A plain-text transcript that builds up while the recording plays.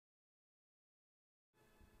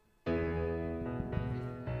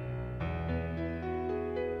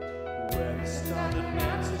start and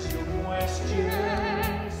answers your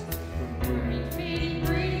questions. From moving, feeding,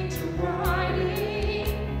 breeding to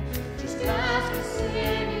riding, just ask us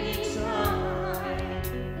anytime,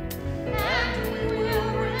 and we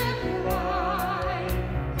will reply.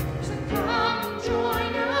 So come and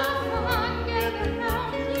join our fun, get the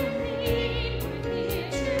help you need. We're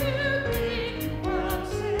here to give you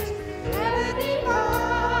answers, Ebony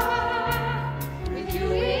with you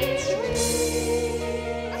each week.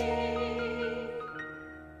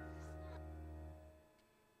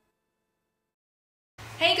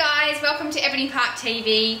 Hey guys, welcome to Ebony Park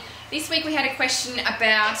TV. This week we had a question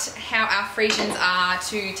about how our Friesians are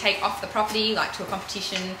to take off the property, like to a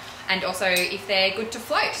competition, and also if they're good to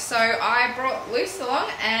float. So I brought Loes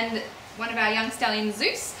along and one of our young stallions,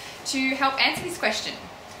 Zeus, to help answer this question.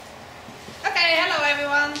 Okay, hello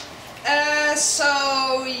everyone.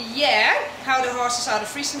 So yeah, how the horses are. The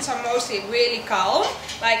Friesians are mostly really calm.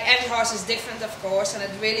 Like every horse is different, of course, and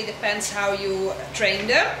it really depends how you train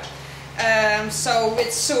them. So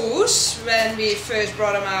with Zeus, when we first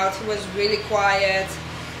brought him out, he was really quiet.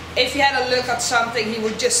 If he had a look at something, he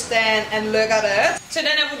would just stand and look at it. So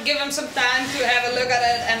then I would give him some time to have a look at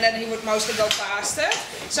it, and then he would mostly go faster.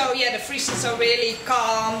 So yeah, the Friesians are really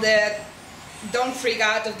calm. They don't freak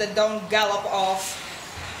out, if they don't gallop off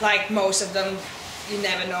like most of them. You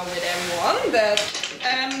never know with everyone. But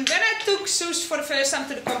when I took Zeus for the first time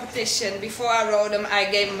to the competition, before I rode him, I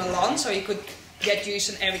gave him a lawn so he could get used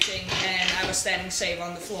on everything, and I was standing safe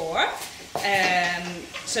on the floor.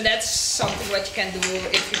 So that's something what you can do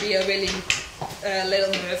if you be really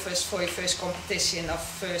little nervous for your first competition or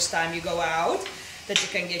first time you go out, that you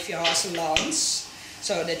can give your horse a lance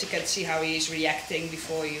so that you can see how he is reacting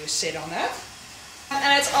before you sit on it.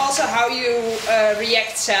 And it's also how you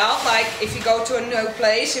react self. Like if you go to a new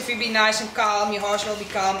place, if you be nice and calm, your horse will be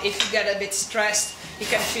calm. If you get a bit stressed, you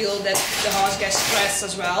can feel that the horse gets stressed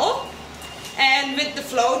as well. And with the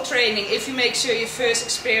flow training, if you make sure your first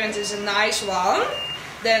experience is a nice one,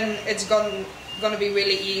 then it's gonna be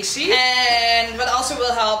really easy. And what also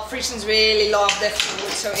will help, Friesians really love their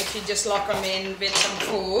food, so if you just lock them in with some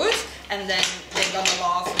food, and then they're gonna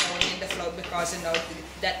love going in the float because they know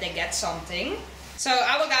that they get something. So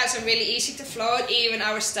our guys are really easy to float. Even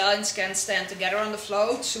our stallions can stand together on the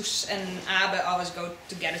float. Zeus and Abe always go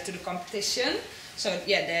together to the competition. So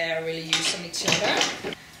yeah, they're really used on each other.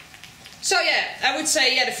 So yeah, I would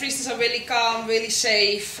say yeah, the Friesians are really calm, really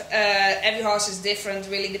safe. Every horse is different,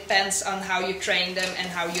 really depends on how you train them and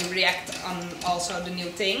how you react on also the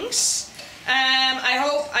new things. I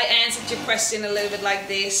hope I answered your question a little bit like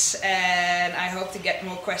this, and I hope to get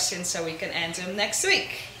more questions so we can answer them next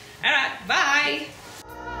week. Alright, bye!